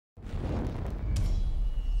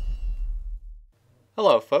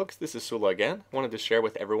Hello folks, this is Sullla again. I wanted to share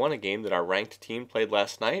with everyone a game that our ranked team played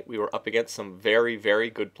last night. We were up against some very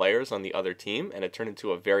good players on the other team, and it turned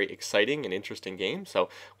into a very exciting and interesting game. So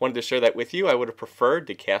wanted to share that with you. I would have preferred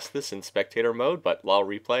to cast this in spectator mode, but LOL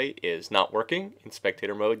Replay is not working in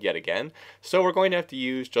spectator mode yet again. So we're going to have to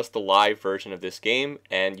use just the live version of this game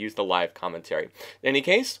and use the live commentary. In any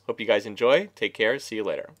case, hope you guys enjoy. Take care. See you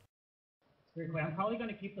later. I'm probably going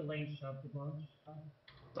to keep the lane shoved a bunch.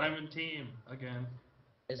 Diamond team again.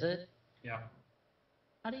 Is it? Yeah.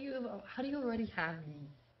 How do you already have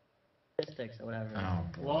statistics or whatever? Oh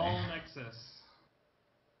boy. Wall Nexus.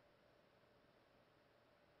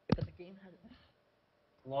 But the game had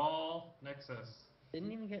Wall Nexus.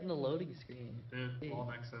 didn't even get in the loading screen. Dude, Wall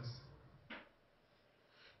Nexus.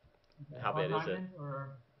 How bad is it?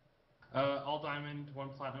 Or... All diamond, 1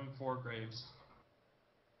 platinum, 4 graves.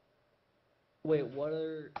 Wait, what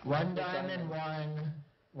are... One diamond 1,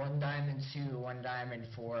 1 diamond 2, 1 diamond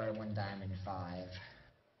 4, 1 diamond 5.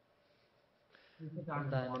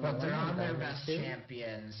 But they're on their best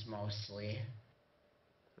champions mostly.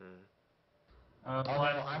 Although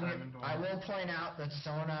I will point out that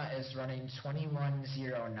Sona is running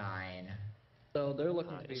 2109. So they're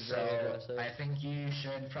looking to be very aggressive. I think you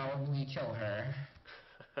should probably kill her.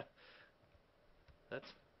 That's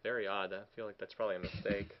very odd. I feel like that's probably a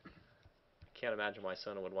mistake. I can't imagine why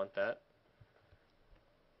Sona would want that.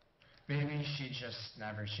 Maybe she just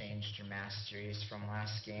never changed her masteries from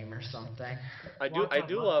last game or something. I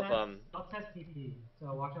do love I'll test TP,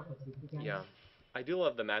 so watch out for TP again. Yeah, I do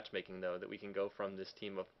love the matchmaking though, that we can go from this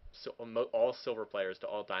team of all silver players to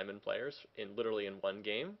all diamond players literally in one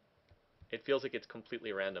game. It feels like it's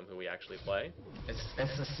completely random who we actually play.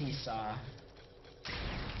 It's a seesaw.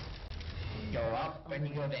 You go up and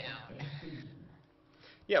you go down.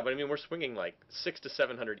 Yeah, but I mean we're swinging like 600 to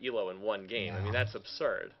 700 elo in one game. I mean that's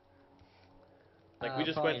absurd. Like we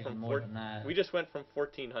just went from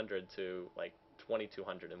 1400 to like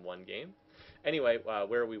 2200 in one game. Anyway,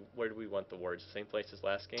 where do we want the wards? Same place as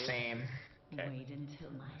last game? Same. Okay. Wait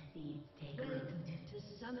until my seeds take root to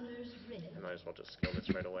Summoner's Rift. I might as well just skill this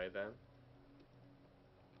right away then.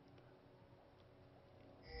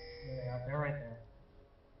 Yeah, they're right there.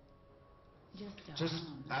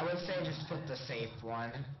 I would say just put the safe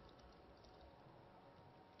one.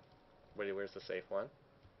 Where's the safe one?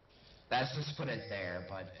 Let's just put it there,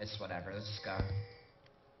 but it's whatever. Let's go.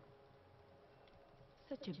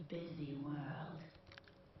 Such a busy world.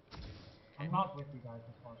 I'm not with you guys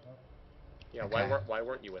this far, so. Yeah, Okay. why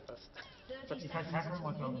weren't you with us? Because everyone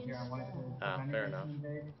was over here, I wanted to... Fair enough.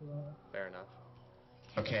 Fair enough.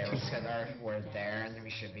 Okay, let's get our word there, and we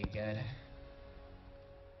should be good.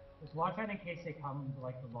 Just watch out in case they come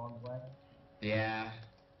like the long way. Yeah.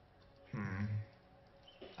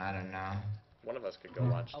 I don't know. One of us could go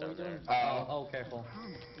watch down there. Oh, careful.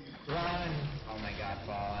 Run! Oh my god,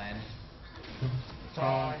 fallen.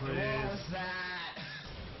 Fall, What please. was that?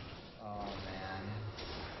 Oh man.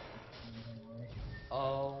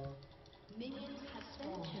 Oh. Minions have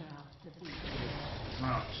spawned. Venture off the beach.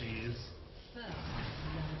 Oh, jeez. First,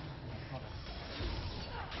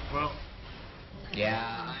 Well,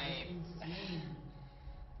 Yeah,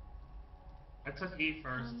 I took E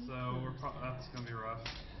first, so that's gonna be rough.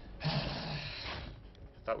 I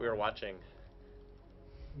thought we were watching.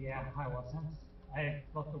 Yeah, I wasn't. I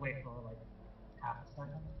looked away for like half a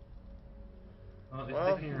second. Well, it's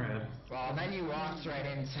Well, taking red. Well, then you walked right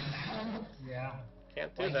into them. Yeah.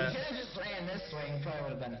 Can't do Like, that. you could have just ran this way and probably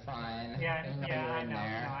would have been fine. Yeah, Didn't know yeah, you were I in know,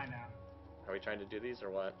 there. no, I know. Are we trying to do these or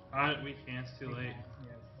what? We can't, it's too late.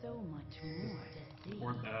 Yes. so much more to see.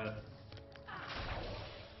 Or that.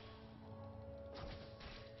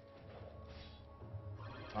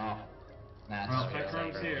 Oh, that's Well, really,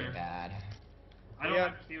 Pekron's really here. bad. I don't Yeah.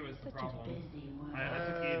 have Q is the Such a problem. busy world. I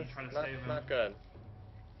took E to try to save him. Not good.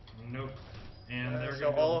 Nope. And they're So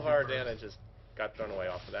gonna go all of Q our first. damage just got thrown away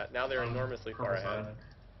off of that. Now they're enormously far Purple ahead. side.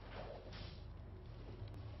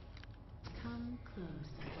 Come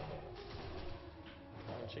closer.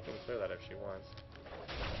 Well, she can clear that if she wants.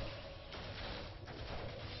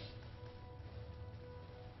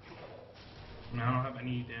 No, I don't have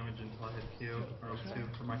any damage until I hit Q, or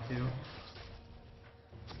L2 for my Q.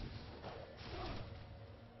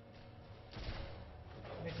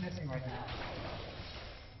 It's missing right now.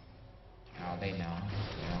 Oh, they know.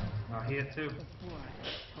 Yeah. He hit 2. Before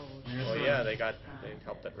I told Here's Well, the- yeah, they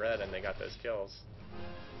helped at red and they got those kills.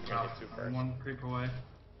 They Oh, hit 2 I'm first. 1 creep away.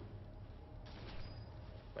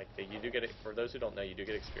 Like you do get it. For those who don't know, you do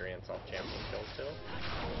get experience off champion kills too.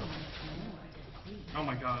 Oh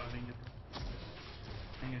my god, I didn't get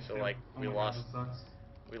So Q. like Oh we my lost. God, that sucks.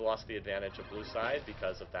 we lost the advantage of blue side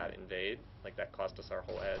because of that invade. Like, that cost us our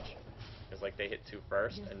whole edge. Because, like, they hit 2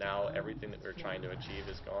 first, and now everything that we're trying to achieve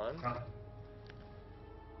is gone.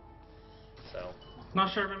 So.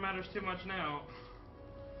 Not sure if it matters too much now.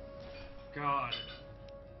 God.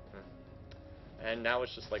 And now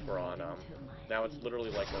it's just like we're on, now it's literally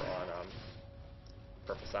like we're on,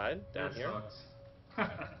 purple side, down here.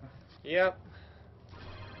 Sucks. Yep.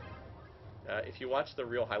 If you watch the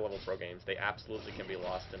real high-level pro games, they absolutely can be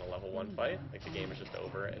lost in a level 1 fight. Like, the game is just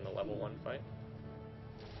over in the level 1 fight.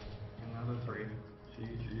 Another 3.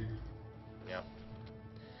 GG. Yep.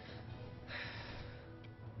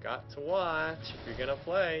 Got to watch. If you're gonna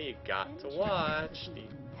play, you got to watch.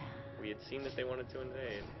 We had seen that they wanted to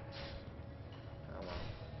invade. Oh well.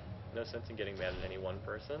 No sense in getting mad at any one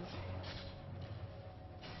person.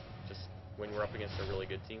 Just, when we're up against a really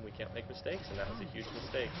good team, we can't make mistakes, and that was a huge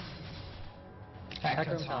mistake.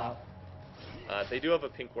 Hecker top. They do have a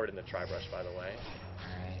pink ward in the tri-brush, by the way.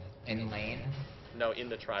 Alright. In lane? No, in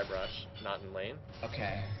the tri-brush, not in lane.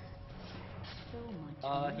 Okay.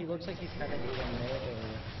 He looks like he's kind of either mid or...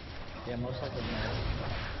 Yeah, most likely mid.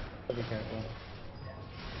 So be careful.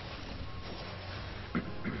 Oh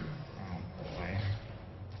boy.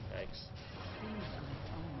 Yikes.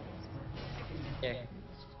 Yeah.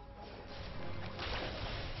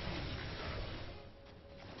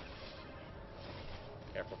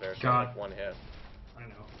 Careful there, it's God. like 1 hit. I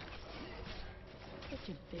know. Such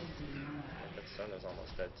a busy man. That Sona's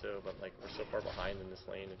almost dead too, but like, we're so far behind in this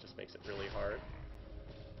lane, it just makes it really hard.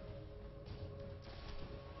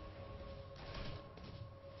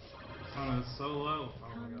 Sun is so low.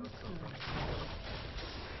 Oh my god, so far.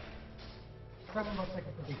 Trevor looks like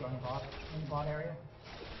it could be going bot in the bot area.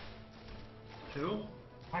 Who?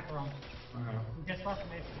 Hacker on. Okay. He just left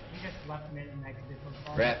mid and exited from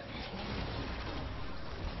bot. Rip.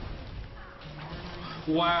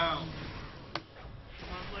 Wow.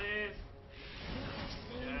 Come on, please.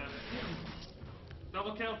 Yes.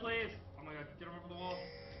 Double kill, please. Oh my god, get him over the wall.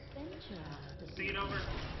 See it over.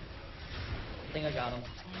 I think I got him.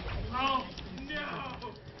 Oh, no! That's not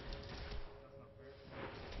fair.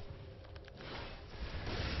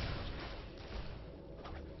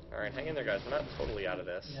 Alright, hang in there, guys. We're not totally out of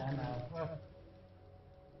this. Yeah, I know.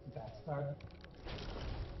 Bad start. At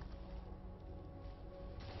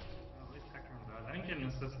least Hector died. I didn't get an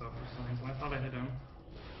assist though for some reason. I thought I hit him.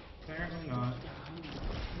 Apparently not.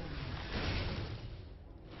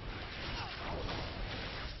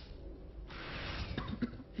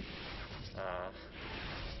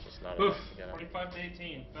 Just not Oof, enough to get him. 45 to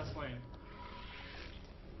 18. Best lane.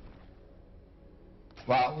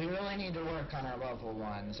 Well, we really need to work on our level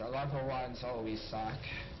 1s. Our level 1s always suck.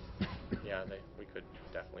 Yeah, we could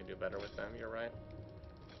definitely do better with them, you're right.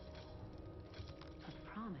 A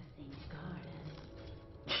promising garden.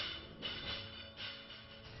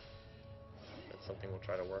 That's something we'll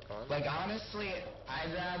try to work on. Like, honestly,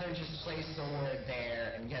 I'd rather just place the ward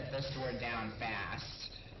there and get this ward down fast.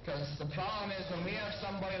 Because the problem is when we have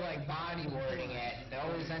somebody like body warding it, they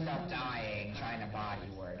always end up dying trying to body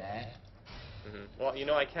ward it. Well, you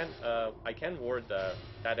know, I can ward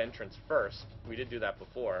that entrance first. We did do that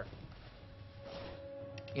before.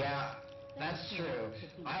 Yeah, that's true.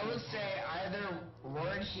 I would say either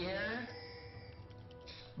ward here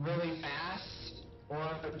really fast,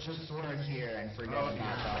 or just ward here and forget about the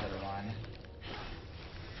other one.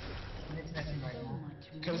 It's missing right now.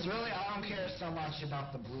 Because really, I don't care so much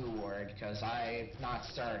about the blue ward, because I'm not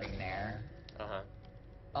starting there. Uh-huh.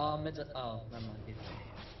 It's a... Oh, never mind.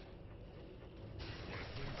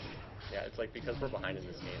 Yeah, it's like, because we're behind in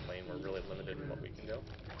this game lane, we're really limited in what we can do.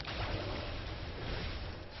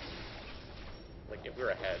 Like, if we were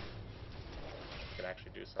ahead, we could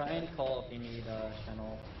actually do Try something. and call if you need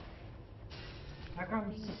channel. Hacker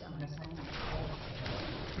missing.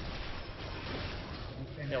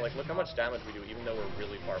 Yeah, like, look how much damage we do, even though we're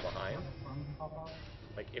really far behind.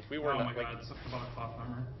 Like, if we were Oh my not, like, god, such about a cloth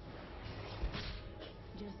armor.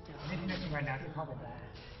 Just a He's missing right now. She's probably bad.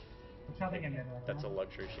 I'm shoving him in right that's a now.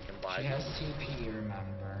 luxury she can buy. She has TP,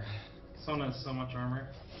 remember. Sona has so much armor.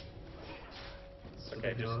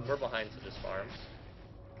 Okay, just, we're behind, so just farm.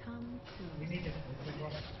 come We close. need to push as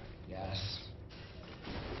well. Yes.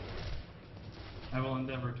 I will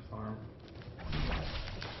endeavor to farm.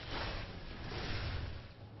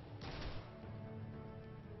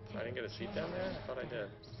 I didn't get a seat down there? I thought I did.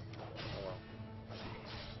 Oh well.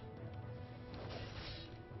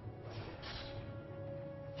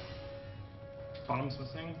 Bottom's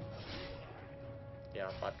missing.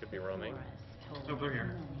 Yeah, bot could be roaming. Oh, they're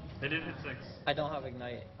here. They did hit 6. I don't have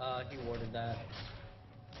Ignite. He warded that.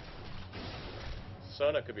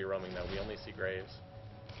 Sona could be roaming though, we only see Graves.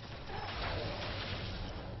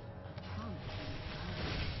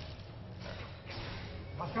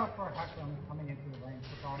 I'm coming into the lane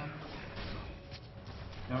for bottom.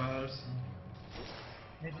 No, there's...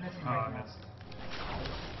 He's missing Oh, right I now. missed.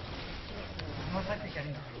 He's most likely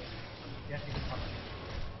getting to you. Yes, he's coming.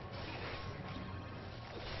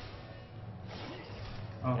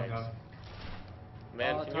 Oh my Yikes. god.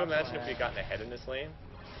 Man, Oh, can you top imagine lane. if we gotten ahead in this lane?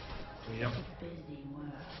 Yep. Busy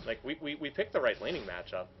work. Like, we picked the right laning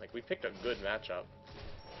matchup. Like, we picked a good matchup.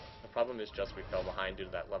 The problem is just we fell behind due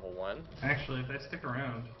to that level 1. Actually, if they stick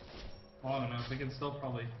around long enough, we can still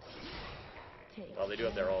probably... Take Well, they do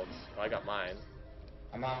have their ults. Oh, I got mine.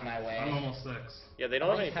 I'm on my way. I'm almost 6. Yeah, they don't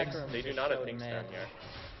have Oh, any pings. Hecarim They do just not have showed pings mid. down here.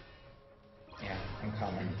 Yeah, I'm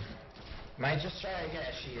coming. Might just try to get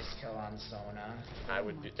a Shears kill on Sona. I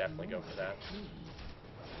would definitely go for that.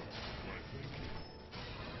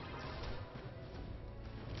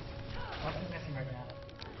 Watson's missing right now.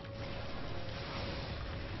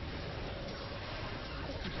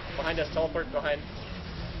 Behind us, teleport, behind.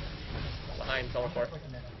 Behind, teleport. Watson's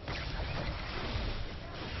looking at it.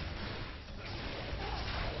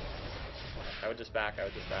 I would just back, I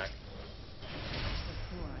would just back.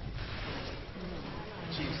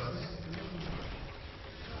 Jesus.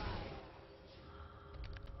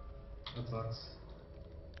 That sucks.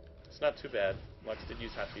 It's not too bad. Lux did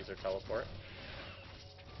have to use her teleport.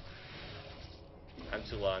 I'm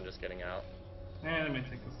Sullla, I'm just getting out. And they may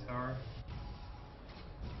take this tower.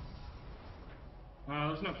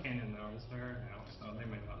 There's no canyon though, is there? No, so they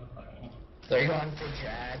may not have that one. They're going for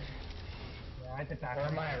drag. Yeah, I did back.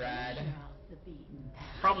 Or my red. off the beaten path.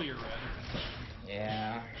 Probably your red, I think.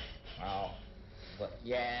 Yeah. Wow. But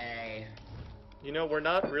yay. You know, we're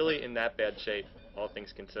not really in that bad shape, all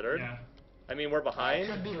things considered. Yeah. I mean, we're It could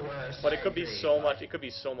behind, be worse. but it I could be agree, so but- much. It could be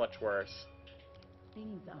so much worse.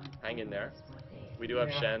 Things aren't Hang in there. always what they We do have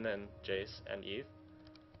Yeah. Shen and Jace and Eve.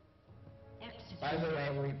 By the way,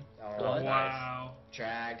 we. Oh, Oh, nice. Wow.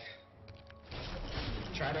 drag.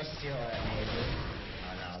 Try to steal it, maybe.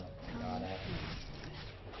 Oh no, I got it.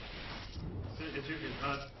 Is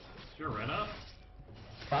your red up?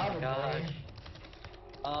 Probably. Gosh.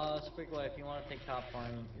 Sprinkler, if you want to take top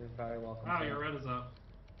farm, you're very welcome. Oh, to. your red is up.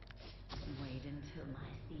 wait until my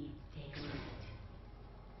seeds take root.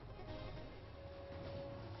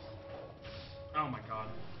 Oh my god.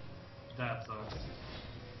 That sucks.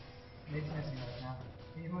 He's missing right now.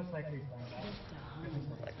 He's most likely playing that.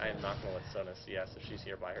 Like, I am not going to let Sona CS if she's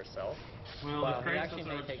here by herself. Well, Well, if he Graves actually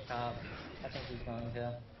may take top. I think he's going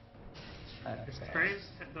to. if Graves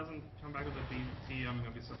doesn't come back with a BT, I'm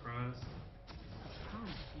gonna be surprised. A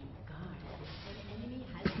promising garden. Enemy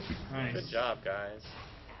has Nice. Good job, guys.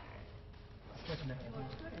 Switching it right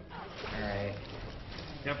now. Alright.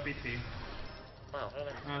 Yep, BT. Wow, how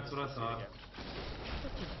did I That's what I thought. such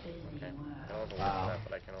a busy Okay. world. I don't have a Wow. for that,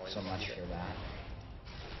 but I can always So much see it. for that.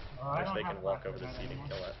 I Wish don't they have can walk flash over the for that seed and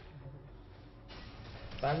anymore. kill it.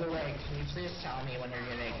 By the way, can you please tell me when you're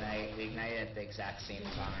gonna ignite? We ignite at the exact same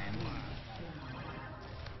time.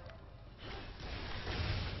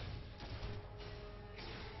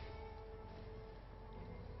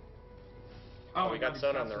 Oh, we got God,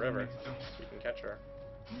 Sona he's on the faster river. than me, too. We can catch her.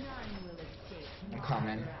 None will escape. I'm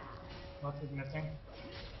coming. Lux is missing.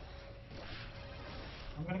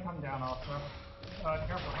 I'm gonna come down also.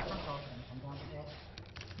 Careful, Hecarim's also gonna come down as well.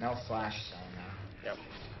 No flash Sona. Yep.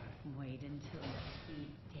 Wait until the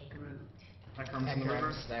seeds take root. Hecarim's in the river.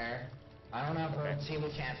 Hecarim's there. I don't have Okay. ulti, we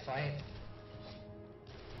can't fight.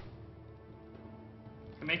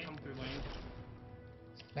 It may come through lane.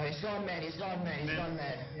 No, he's going mid, he's going mid, he's Mid. going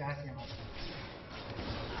mid. Yeah, I see him.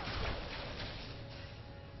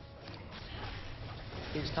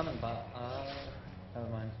 He's coming, but never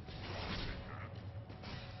mind.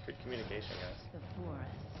 Good communication, guys. The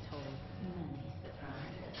forest holds many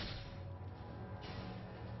surprises.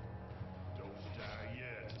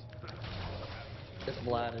 This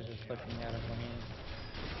Vlad is just pushing me out of lane.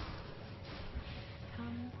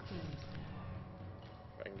 Come closer.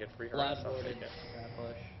 If I can get free Vlad harass, I'll boarded take it. that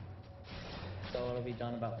push. So it'll be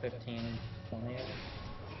done about 15, 20 -ish.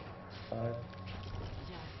 5.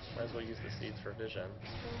 Might as well use the seeds for vision. So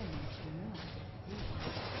much more to see.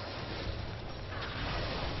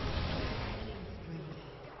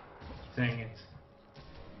 Dang it.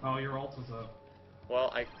 Oh, your ult is up.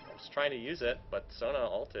 Well, I was trying to use it, but Sona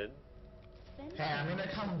ulted. Hey, I'm gonna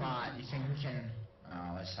come bot. You think we can...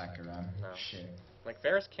 Oh, it's Hecarim. No. Shit. Like,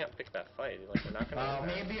 Varus can't pick that fight. Like, we're not gonna Oh, win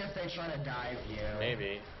that. maybe if they try to dive you.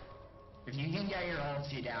 Maybe. If you can get your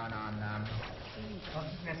ulti down on them.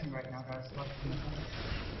 Lux is missing right now, guys. Lux is missing.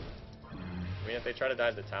 I mean, if they try to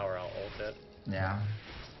dive the tower, I'll ult it. Yeah.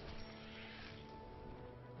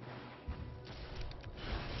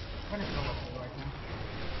 I'm gonna go up there right now.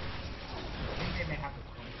 I think they may have to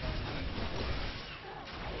swing.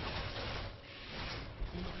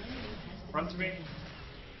 Run to me.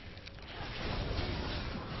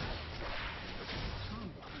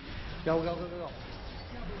 Go, go, go, go, go.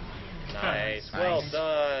 Nice. Well Nice.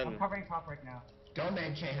 done. I'm covering top right now. Go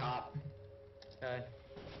mid, K-Hop. Okay.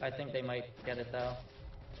 I think they might get it though.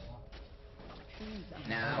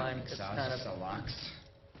 Nah, Mine, it's it's us, kind of- it's a Lux.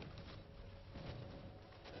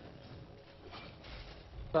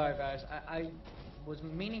 Sorry guys, I was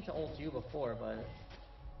meaning to ult you before, but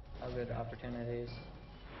how good opportunities.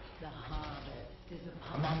 The harvest is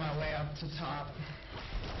I'm upon on my way up to top.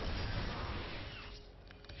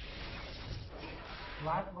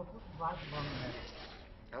 Last one minute.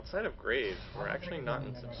 Outside of Grave, we're actually not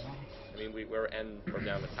in such... I mean, we're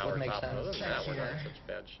down the tower Would make top, but other sense. than that, we're not in Here. such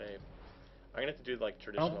bad shape. I'm gonna have to do like I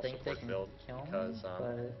traditional don't think they support can build kill because me,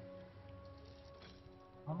 but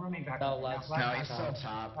I'm running back. No, right let's- now. No, he's Last still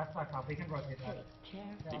top. Last top. We can rotate that. take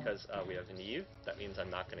care. because we have an Eve. That means I'm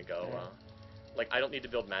not gonna go. Like I don't need to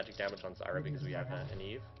build magic damage on Zyra because we have an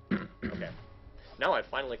Eve. Okay. Now I've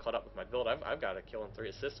finally caught up with my build. I've got a kill and 3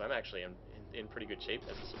 assists, so I'm actually in pretty good shape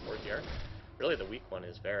as a support here. Really, the weak one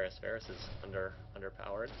is Varus. Varus is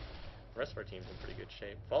underpowered. The rest of our team's in pretty good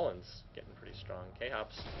shape. Fallen's getting pretty strong.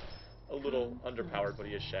 K-Hop's a little underpowered, but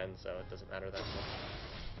he is Shen, so it doesn't matter that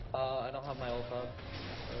much. I don't have my ult up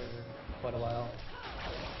for quite a while.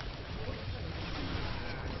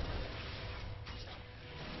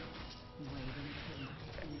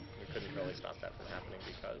 Okay. We couldn't really stop that from happening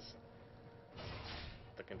because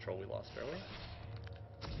the control we lost early.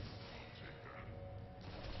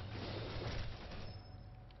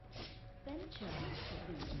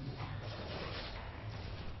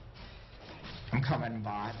 I'm coming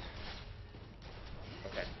bot.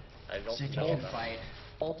 Okay. I don't So you know can about fight.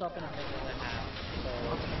 Ult up in a minute and a half, so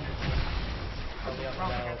I'll be up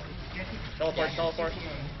about. Teleport, teleport.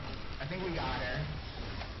 I think we got her.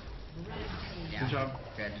 Yeah. Good job.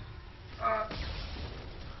 Good.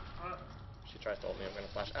 She tries to ult me, I'm gonna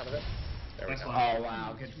flash out of it. There we Nice go. one. Oh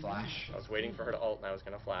wow, good flash. I was waiting for her to ult and I was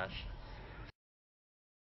gonna flash.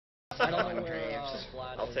 I don't know where Graves.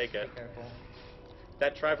 Vlad I'll is. take it. Be careful.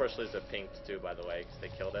 That Tribush is a pinked too, by the way, because they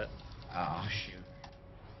killed it. Oh shoot.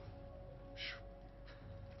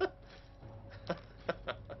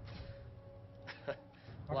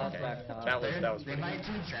 Vlad's Okay. back top. That was They pretty might good.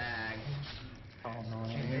 do drag. Oh no.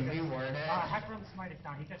 Can we reword it? Hecarim smited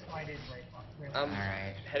down. He just smited right.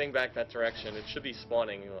 Alright. Heading back that direction. It should be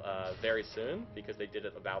spawning very soon because they did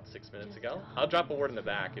it about 6 minutes ago. I'll drop a word in the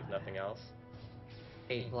back if nothing else.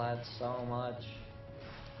 Hate Vlad so much.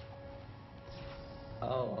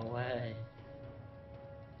 Oh, away.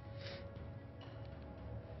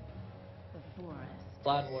 The forest.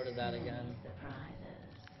 Vlad worded that again. Surprises.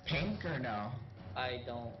 Pink or no? I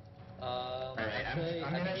don't. Alright, Actually,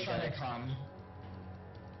 I'm I gonna think try he to come.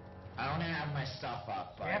 I don't have my stuff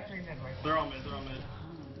up, We have but... 3 mid right. They're all mid, they're all mid.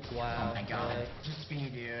 does. Wow. Oh my god. really? Just me,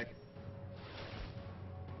 dude.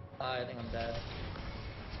 I think I'm dead.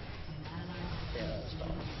 Yeah, that's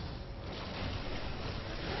fine.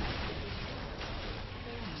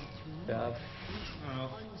 Good job. I don't know.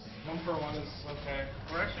 1 for 1 is okay.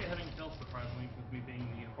 We're actually heading tilt surprisingly with me being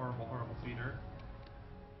the horrible, horrible feeder.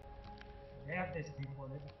 They have this pink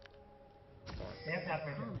worded. They have that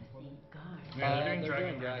right there. Promising guard. Yeah, they're doing they're dragon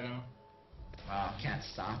doing right dragon. now. Wow, can't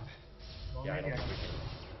stop. Well, Yeah, I maybe don't think we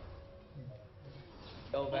can.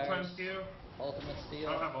 Go Ult time Varus. skew. Ultimate I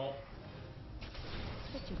steal. don't have ult.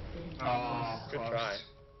 Such a big Oh, Good close. try.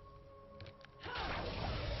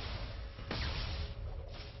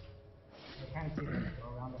 I kind of see them go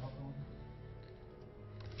around the whole thing.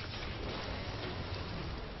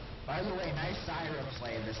 By the way, nice Zyra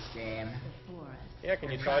play this game. the forest. Yeah,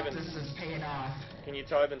 can you tell I've Practice been is paying off.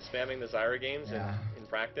 spamming the Zyra games Yeah. in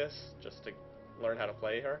practice just to learn how to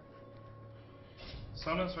play her?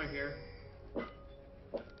 Sona's right here.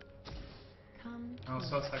 Come Oh,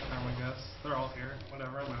 so it's Hecarim, I guess. They're all here.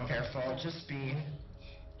 Whatever, I'm out. Careful, just speed.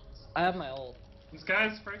 I have my ult. This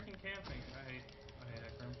guy's freaking camping. I hate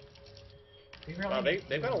Hecarim. We really Wow, need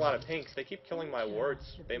they've got a lot of pinks. They keep killing my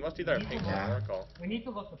wards. They must either have pinks or Yeah. an Oracle. We need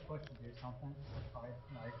to look to push to do something. Let's try it.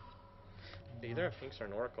 Like, They either have pinks or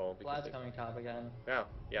an Oracle. Because Vlad's coming top again.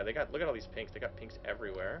 yeah, they got, look at all these pinks. They got pinks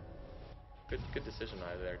everywhere. Good decision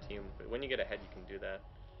by their team. But when you get ahead, you can do that.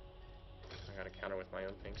 I gotta counter with my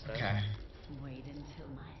own pinks then. Okay. wait until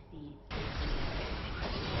my seeds.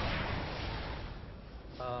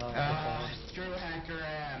 Okay. Screw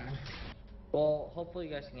Hecarim. Well, hopefully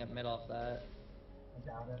you guys can get mid off that. I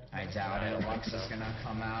doubt it. I doubt I it. don't Lux think is so. gonna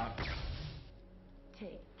come out.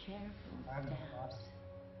 Take careful I have no steps. thoughts.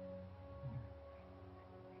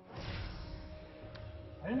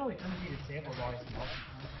 I didn't know he couldn't be disabled while he's melting.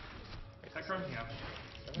 Hecarim, yeah.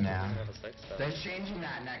 don't No. even have a sight stone. They're changing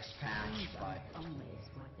that next patch, but Always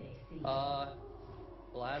what they see.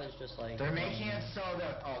 Vlad is just like... they're making it so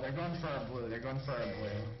that... Oh, they're going for a blue. They're going for a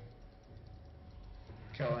blue.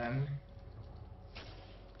 Kill him.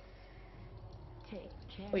 Take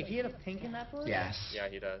care. Wait, he had a pink in that book? Yes. Yeah,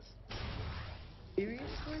 he does.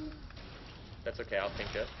 Seriously? That's okay, I'll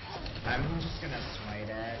pink it. I'm just gonna smite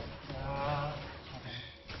it. Okay.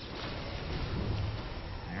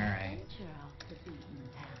 Alright. Venture off the beaten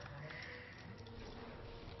path.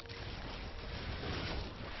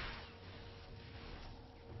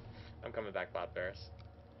 I'm coming back, bot bears.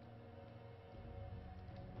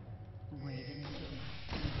 Wade into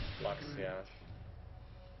the Lux, yeah.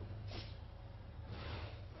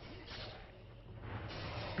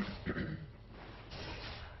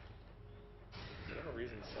 For whatever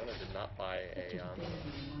reason, Sona did not buy a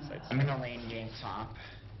sight I'm stone. gonna lane game top.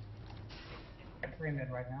 I'm 3 mid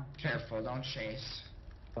right now. Careful, don't chase.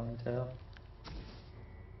 Going to.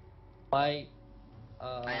 My...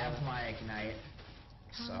 I have my ignite.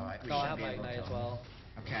 So we No, I should have be my able ignite to. as well.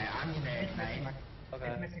 Okay, I'm gonna It's missing ignite. right, Okay.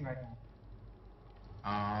 it's missing right now.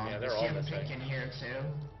 Yeah, they're is all him missing. pink in here too?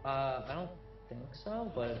 I don't think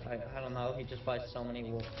so, but I don't know. He just buys so many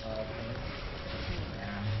pinks. Yeah.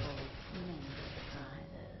 many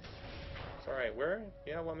surprises. It's alright, we're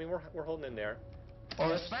holding in there. Well,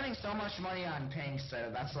 they're spending so much money on pink, so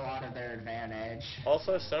that's a lot of their advantage.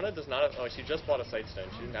 Also, Sona does not have, oh, she just bought a sight stone.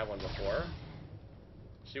 She didn't have one before.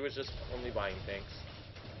 She was just only buying pinks.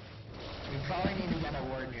 We probably need to get a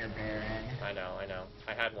ward near Baron. I know.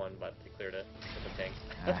 I had one, but they cleared it with a pink.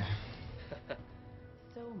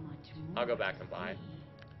 So much more. I'll go back to and buy. see.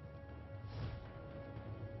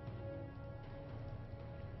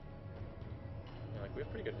 Yeah, like, we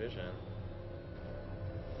have pretty good vision.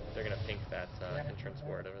 They're gonna pink that entrance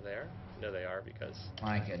ward over there. No, they are, because...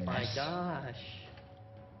 My goodness. My gosh.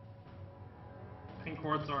 Pink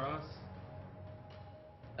wards are us.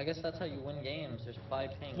 I guess that's how you win games. There's 5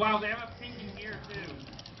 pinks. Wow, they have a pink in here too.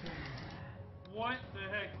 What the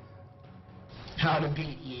heck? How to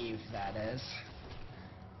beat Eve, that is.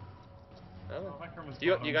 Oh. Oh, that was Do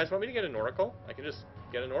you guys want me to get an oracle? I can just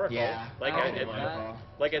get an oracle. Yeah. Like I'll I get did. an oracle.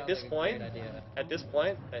 Like at Sounds this like a point. great idea. At this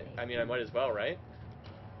point, I mean, I might as well, right?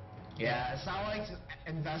 Yeah, it's not like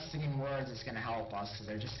investing in wards is gonna help us, because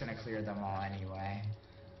they're just gonna clear them all anyway.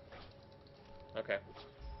 Okay.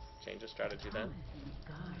 Change of strategy then. Promising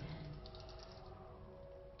garden.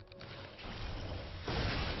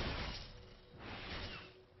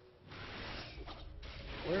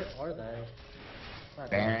 Where are they? Not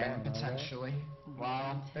Baron, are they? potentially.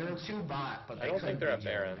 Well, there are 2 bot, but I they don't could think they're be at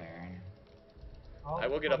Baron. Baron. I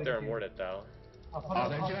will get up there and ward it though. Oh,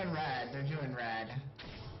 they're doing red. They're doing red.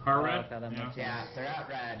 Are red? okay, that Yeah. makes Yeah, they're at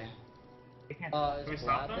red. They can't. Is Can we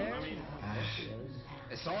stop Vlad them? there? I mean, Yes, he is.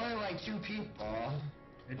 It's only like 2 people.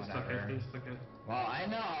 they just took Whatever. it. They just took it. Well, I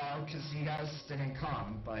know, because you guys didn't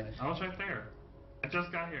come, but... I was right there. I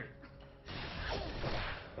just got here.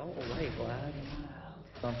 Go away, Vlad.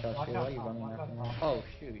 Don't touch Watch you. out, Why are you Tom, running watch after out, me? Tom. Oh,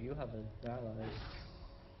 shoot. You have a allies.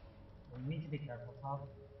 You need to be careful, Top.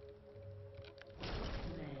 Live.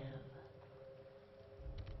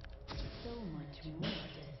 So much more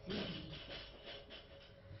to see.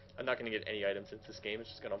 I'm not gonna get any items into this game. It's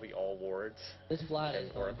just gonna be all wards. This Vlad And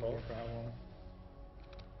is going to be Oracle. a problem.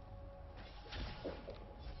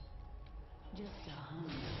 Just a hum.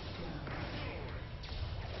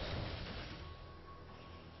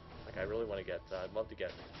 Like I really want to get. I'd love to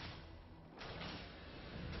get.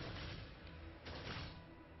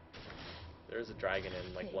 There's a dragon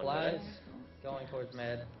in like 1 Vlad minute. is going towards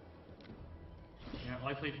mid. Yeah,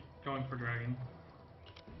 likely going for dragon.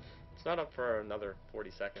 It's not up for another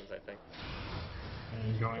 40 seconds, I think.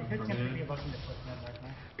 And going They for could simply be mid. looking to push mid right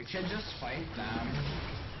now. We could just fight them.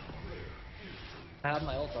 I have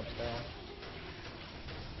my ult up still.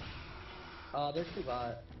 There's 2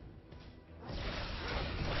 bot.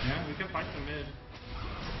 Yeah, we can fight the mid.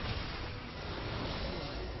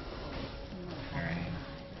 Alright.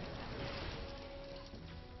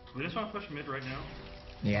 We just want to push mid right now.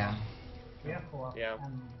 Yeah. We have 4. Yeah.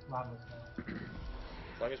 And Loudless though.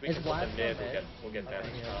 As long as we Is can put Vlad the still mid, mid? we'll get Okay,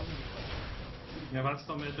 damage yeah. off. Yeah, that's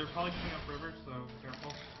still mid. They're probably coming up river, so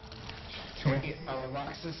careful. Can we get... Oh,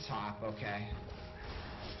 Lux is top, okay.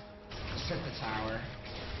 Just hit the tower.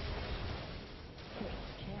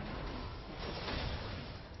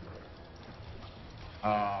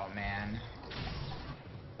 Oh, man.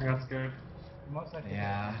 That's good. Most likely.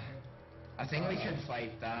 Yeah. I think we could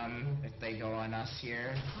fight them if they go on us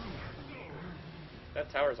here. That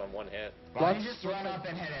tower's on 1 hit. Why don't you just run up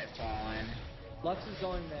and hit it, Fallen? Lux is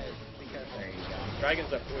going mid. Be careful. There you go.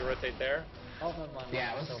 Dragon's up. Can we rotate there? Oh, never mind.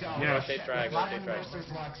 Yeah, let's So go. Yeah. Rotate drag, rotate Ryan drag.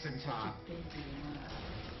 versus Lux in top.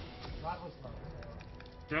 Rod was low, so...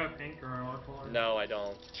 Do you have pink or our color? No, I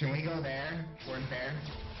don't. Can we go there? Toward there?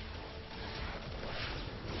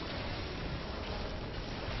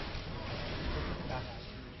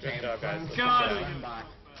 Good job, guys. Let's God, get we out. can back.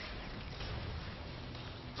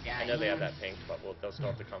 Yeah, I know they have that pink, but they'll still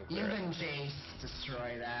have to come clear it. Even Jace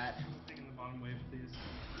destroy that. Taking the bottom wave, please.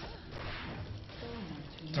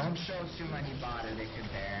 Don't show too many bot or they could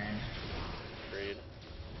Baron. Agreed.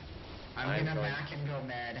 I'm I'm gonna going- back and go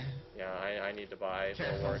mid. Yeah, I need to buy the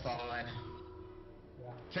Careful, wards. Fallen. Yeah.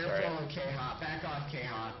 Careful, K-Hop. Back off,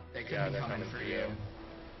 K-Hop. They could Yeah, be they're coming coming for for you. you.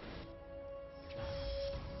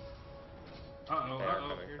 Uh-oh, They are uh-oh,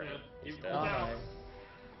 coming you're for dead. him. He's You dead. pulled out. Alright.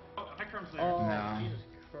 Oh, Hecarim's there. Oh, No. Jesus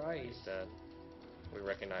He's Christ. dead. We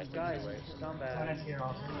recognized him Guys, too late. Sona's scumbag. here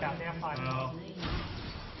also. Yeah, they have 5 Oh.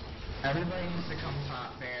 Everybody needs to come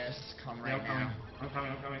top, Bears. Come Yeah, right I'm coming. now. I'm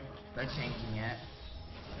coming, I'm coming. They're tanking it.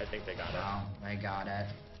 I think they got it. Oh, they got it.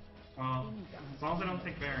 Well, as long as I don't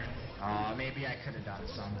take Baron. Oh, maybe I could have done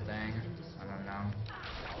something. I don't know.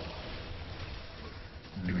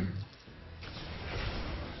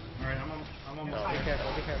 Alright, I'm almost No. Be there.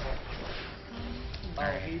 careful, be careful. Oh,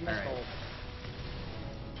 Alright, he missed alright. ult.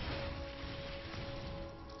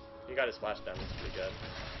 You got his splash down. That's pretty good.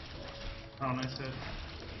 Oh, nice hit.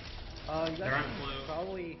 You They're guys on can blue.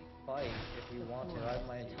 probably fight if you want to. I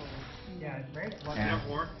might. Yeah, it's very slow. Do you have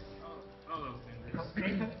ward? Oh, that was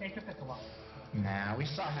dangerous. They took it a lot. Nah, we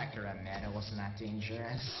saw Hector at mid. It wasn't that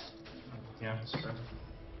dangerous. Yeah, that's true.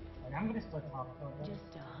 Like, I'm gonna split top so that-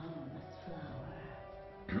 Just a harmless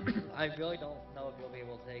flower. I really don't know if you'll be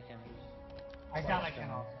able to take him. I doubt I can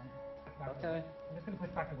also. Okay. I'm just gonna push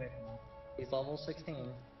back away from that. He's level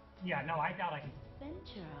 16. Yeah, no, I doubt I can.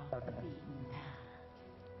 Venture off the beaten path.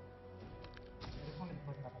 I just wanted to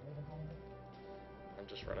push back away from it. I'm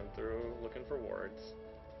just running through looking for wards.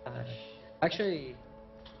 Gosh. Actually,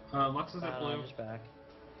 Lux is at I'm blue. just back.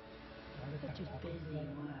 Such a busy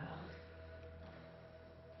world.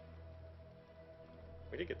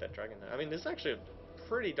 We did get that dragon. I mean, this is actually a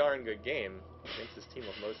pretty darn good game against this team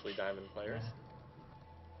of mostly diamond players.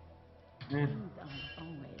 Things aren't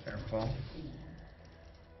always Careful.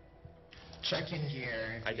 Check in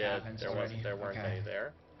gear if I you did. haven't There already. wasn't. There weren't Okay. any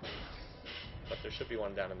there. But there should be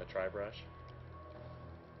one down in the tri-brush.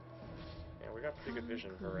 Yeah, we got pretty good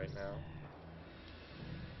vision for right now.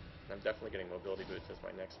 I'm definitely getting mobility boots as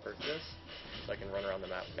my next purchase, so I can run around the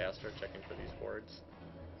map faster, checking for these wards.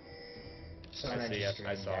 So I see it.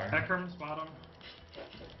 I saw it. Hecarim's bottom.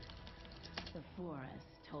 the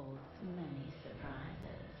forest holds many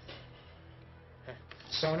surprises.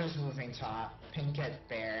 Sona's moving top. Pink at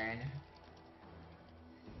Baron.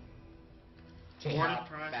 Ward K-Hop,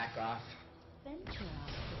 try. back off. Venture off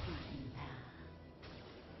the beaten path.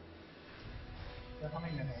 They're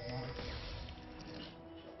coming in right now.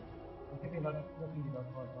 I think they're looking to go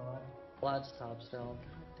for it, alright? Vlad's top still.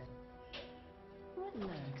 What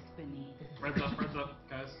lurks beneath the Red's up,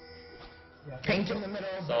 guys. Yeah. Pink in the middle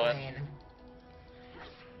of the Saw it. lane.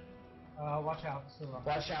 Watch out, Sullla.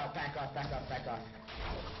 Watch out, back off, back off, back off.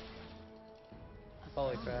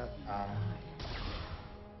 Holy crap.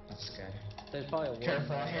 That's good. There's probably a ward.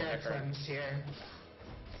 Careful, Hecarim. Heraclim's here.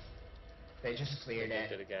 They just cleared They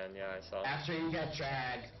did it. again. Yeah, I saw it. After you get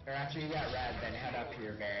dragged, or after you get red, then head up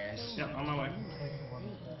here, Varus. Yep, on my way.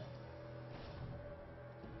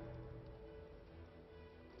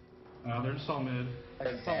 They're just all mid.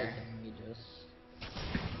 They're Right probably there. Aegis.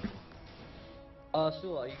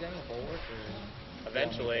 Sullla, are you getting a bulwark or?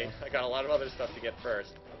 Eventually, I got a lot of other stuff to get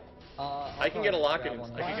first. I'll I can get a probably lock grab in.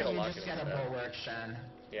 one I Why can get a don't you lock just in get a instead. bulwark, Shen?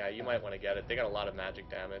 Yeah, you might want to get it. They got a lot of magic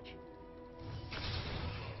damage.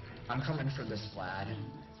 I'm coming for this Vlad.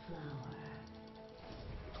 flower.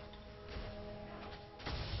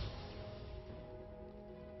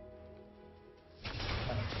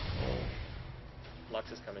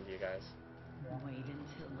 Lux is coming to you guys. Wait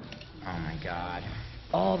until my Oh my god.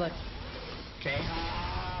 Oh, that's.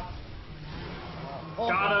 K-Hop!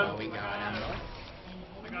 Got Oh, him! we got him.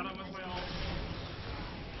 I got him with my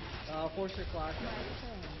ult. Force your flash.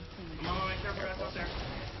 I'm on my way, careful guys up there.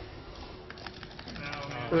 No,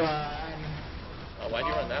 man. Run! Oh, why'd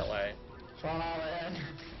you run that way? Fallen!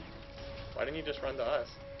 Why didn't you just run to us?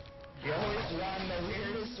 You always run the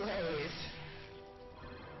weirdest ways.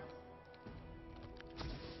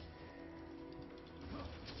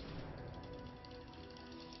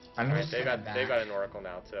 I'm Alright, just they heading got back. an oracle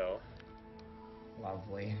now too.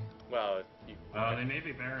 Lovely. Well, you, They may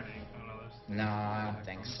be baroning. I don't know. No, I don't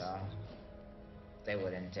think so. They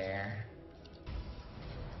wouldn't dare.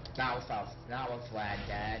 Not with Vlad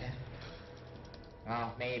dead.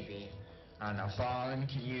 Well, maybe. I don't know. Fallen,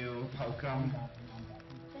 can you poke them?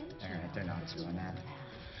 Alright, they're not doing that.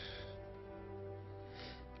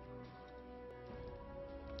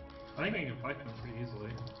 I think I can fight them pretty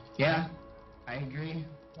easily. Yeah, I agree.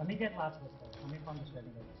 Let me get last whisper. Let me find the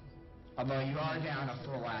shredding this. Although you are down a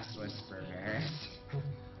full last whisper, Varys.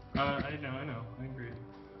 I know, I agree.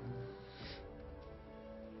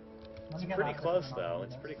 Let me get Pretty last close whisper and I'll though. do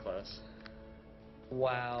It's this. pretty close.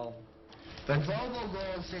 Wow. The global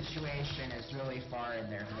gold situation is really far in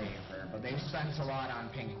their favor, but they've spent a lot on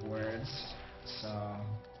pink words, so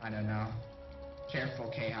I don't know. Careful,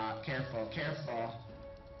 K-Hop. Careful, careful.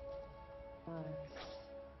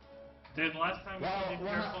 Dude, last time we Well, did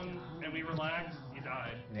careful and we relaxed, you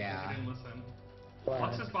died. Yeah. You didn't listen. Wow.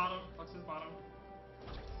 Flux is bottom. Flux is bottom.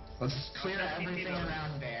 Let's clear Okay, everything TP though.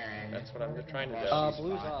 around Baron. That's what I'm trying to do.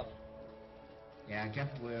 Blue's up. Yeah,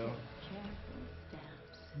 get blue.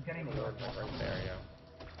 I'm getting Right blue. there, yeah.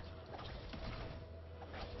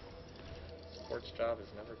 Sports job is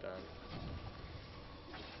never done.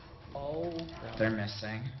 Oh. They're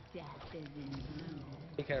missing.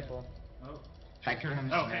 Be careful. Oh.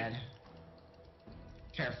 Hecarim's Oh, hey. dead.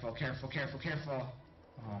 Careful, careful, careful, careful.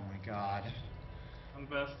 Oh my god. I'm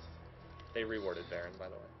the best. They rewarded Baron, by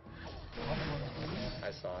the way.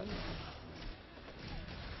 I saw it.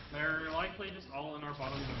 They're likely just all in our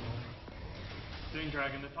bottom jungle. Doing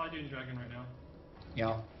dragon. They're probably doing dragon right now.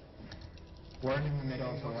 Yep. We're in the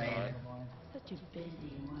middle of the lane. Such a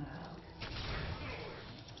busy world.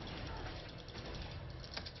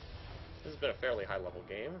 This has been a fairly high level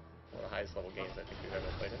game. One of the highest level games I think we've ever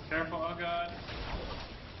played in. Careful, oh god.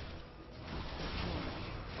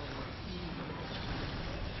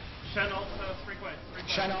 Shen ult, frequent.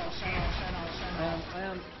 Shen ult, Shen ult, Shen ult, Shen ult. I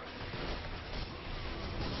am.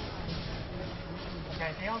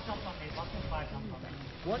 Okay, they all jumped on me. Lux and 5 jumped on me.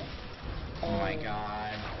 What? Oh my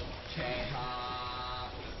god.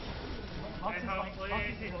 K-Hop. Lux is Hey, like, please. Lux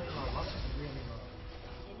is really low. Lux is really low.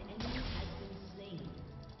 An enemy has been slain.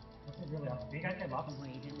 Lux is really low. Can you guys get Lux?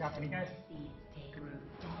 Yeah, can you guys? Seeds take root.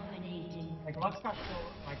 Dominating. Like, Lux got so,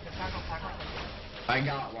 like, the tackle, I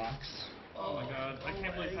got Lux. Oh my god. I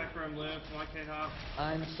can't believe Hecarim lived. Why can't Hop?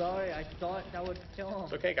 I'm sorry. I thought that would kill him.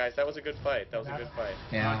 It's okay, guys. That was a good fight. That was a good fight.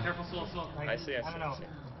 Yeah. Careful, Sullla. like, I see, I don't see, know.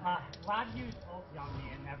 I see. Vlad used ulti on me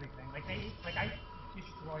and everything. Like, I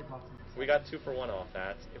destroyed Lux. We got 2 for 1 off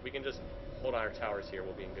that. If we can just hold our towers here,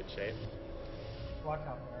 we'll be in good shape. Watch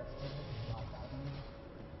out there.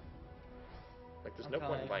 Like, there's I'm no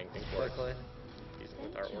point in coming. buying pink wards. Quickly. Using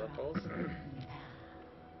with our oracles.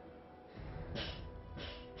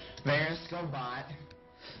 Varys, go bot.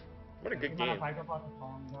 What a good You wanna game. fight about the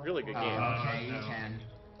phone, though? Really good Oh, game. okay, you no. can.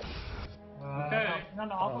 Okay. No,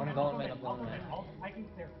 Oh, I'll I'm go mid, going I'll go mid, mid, I'm I'll go going mid. mid. I can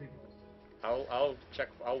clear creepers.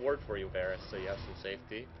 I'll ward for you, Varys, so you have some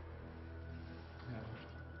safety.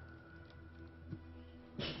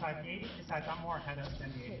 Besides, I'm more ahead of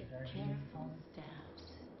than the 80 there. Careful steps.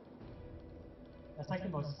 That's like the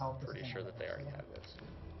most healthy Pretty thing sure I've that they ever already seen. have this.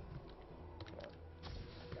 Come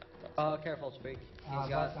on. Yeah, Careful, Speak. Uh, He's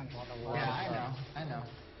got. Lux on top. Yeah, I know.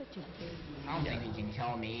 Such a busy I don't think he can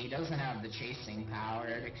kill me. He doesn't have the chasing power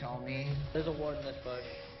to kill me. There's a ward in this bush.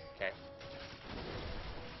 Okay.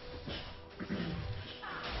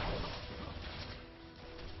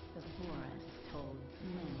 The forest holds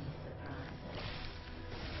many surprises.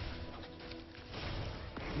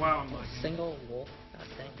 Wow, I'm lagging. Single wolf. God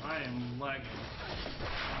dang. I am lagging.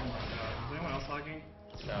 Oh my god. Is anyone else lagging?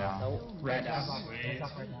 No. Nope. Red It's up. up, it's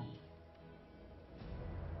up right now.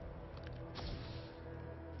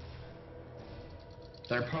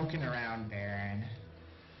 They're poking around Baron,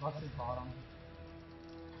 Lux is bottom.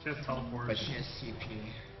 Just teleport. but she has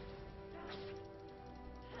CP.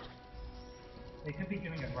 They could be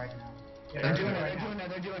doing it right now. Yeah, They're doing it, right they're now. doing it,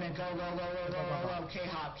 they're doing it. Go, go, go, go, go, go, go.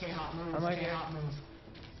 K-Hop, K-Hop move, I'm right here. K-Hop move.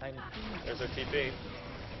 I'm. There's a TP.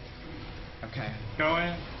 Okay. Go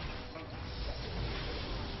in.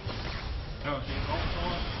 Oh, she's ult.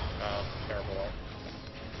 Oh, terrible ult.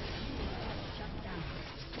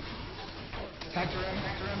 Hecarim.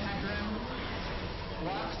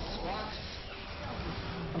 Lux.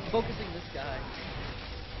 I'm focusing this guy.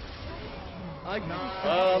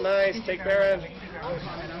 Oh, nice. Take Baron. I'm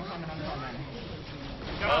coming.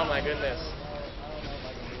 Oh my goodness.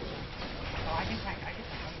 Oh, I can tank.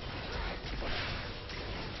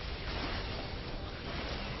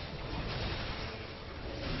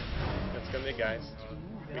 Let's go mid, guys.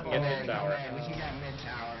 We can Oh, get mid tower. yeah, we can get mid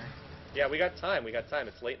tower. Yeah, we got time.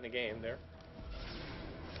 It's late in the game there.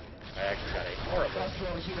 I actually got a horrible. Let's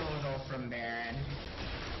roll heal from Baron.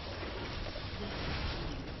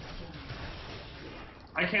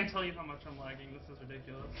 I can't tell you how much I'm lagging. This is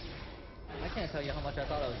ridiculous. I can't tell you how much I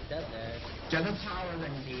thought I was dead there. Get the tower,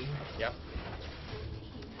 Lindy. Yep.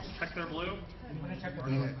 Check their blue. I'm gonna check the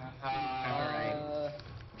blue right now. Alright.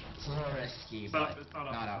 It's a little risky, but It's not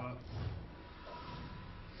not up. up.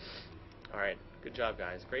 All right. Good job,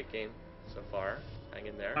 guys. Great game so far. Hang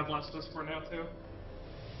in there. I have Last Whisper now too.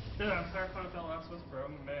 Dude, I'm terrified of that Last Whisper.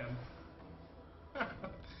 I'm a man.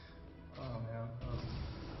 Oh man. Oh.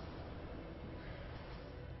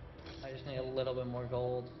 I just need a little bit more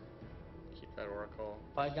gold. Keep that oracle.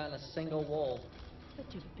 If I'd gotten a single wool,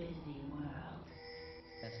 Such a busy world.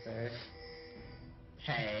 mister.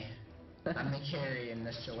 Hey, I'm the carry in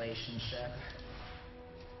this relationship.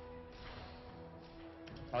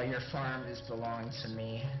 All your farms belong to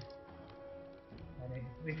me.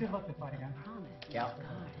 We could look to fight again. Promise. Yep.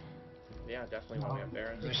 Yeah, definitely when we have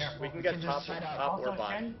Barons. Be careful. We can get We can top, just head up. top or Also,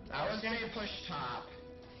 bottom. Shen, I would Shen, say push top.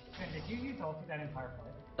 Shen, did you use ulti that entire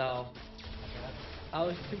fight? No. I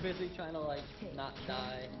was too busy trying to like not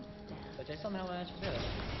die, which I somehow managed to do.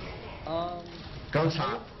 Go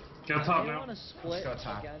top. Go I top didn't now. want to split Let's go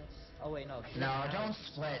top. against. Oh wait, no. No, don't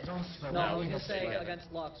split. Don't split. No, I We was need gonna to say split.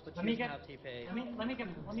 against Lux, but Let you me can get. have TP. Let me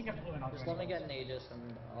get blue and I'll Just join let me you. get an Aegis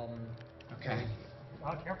and Okay.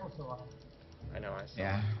 Oh, careful, Sullla. I know. I saw.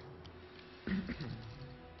 Yeah.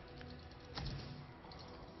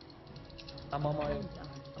 I'm on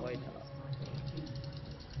my way.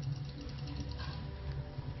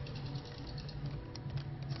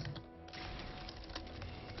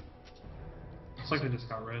 Looks like they just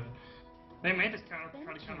got red. They may just try to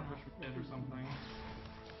counter push mid or something.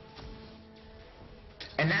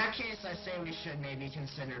 In that case, I say we should maybe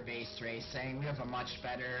consider base racing. We have a much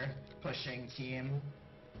better pushing team.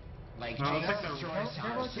 Like, No, I Jacob think they're- destroys They're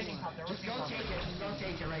towers. rotating top, they're Just rotating go top. take it. Just go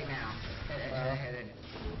take it right now. Hit it. Hit it. Hit it.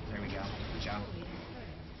 There we go. Good job.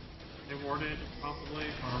 They warded, possibly,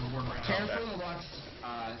 or ward right Careful the Lux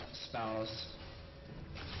spells.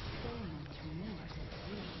 So much more to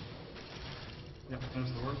see. Yep,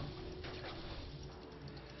 there's the ward.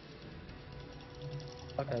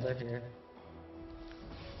 Okay, they're here.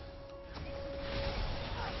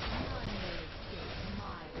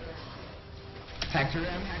 Hector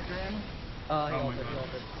him. Hector him. He Oh my ulted, he God.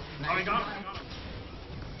 ulted. Oh, he got him, he got him.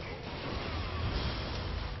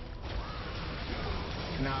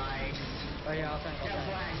 Nice. Oh yeah, I'll tank. I'll Get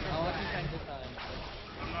tank. flanked, get I'll let you flanked. tank this time.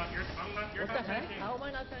 You're What not the heck? tanking. How am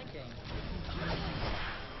I not tanking?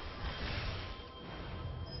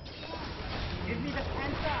 Give me the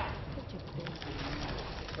penta! Such a busy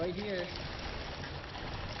world. Right here.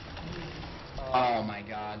 Oh my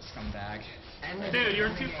God, scumbag. And Dude, you're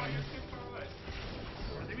end the too game. far, you're too far away.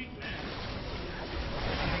 I think we can end.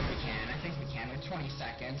 I think we can. I think we can. With 20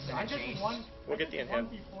 seconds and I a just chase. won. We'll get the I just won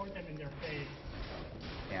inhib. before them in their face.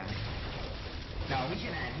 Yeah. No, we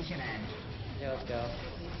can end. We can end. Yeah, let's go.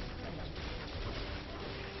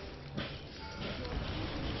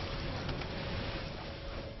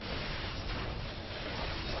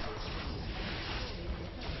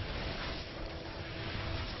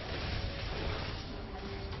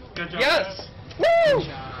 Good job, Yes! guys. Woo! Good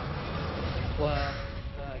job. Wow.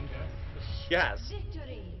 Yes.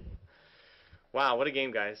 Victory! Wow, what a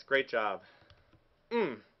game, guys. Great job.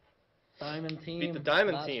 Diamond team. Beat the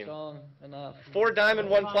diamond not team. Strong enough. 4 diamond,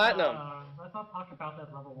 1 platinum. Let's not talk about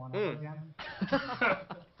that level 1 Mm. again.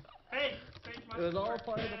 Hey, take my It was all sword,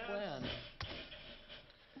 part of the yes. plan.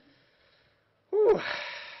 Whew.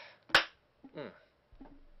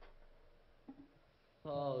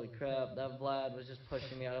 Holy crap, that Vlad was just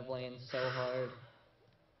pushing me out of lane so hard.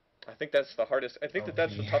 I think that's the hardest. I think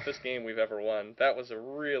that's the OP. toughest game we've ever won. That was a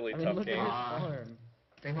really I mean, tough look game. at his farm.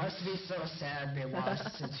 They must be so sad they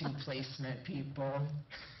lost to 2 placement people.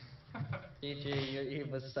 GG, he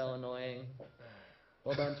was so annoying.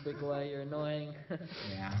 Well, don't speak away, you're annoying.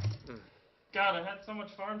 Yeah. God, I had so much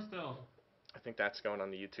farm still. I think that's going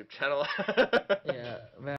on the YouTube channel. Yeah,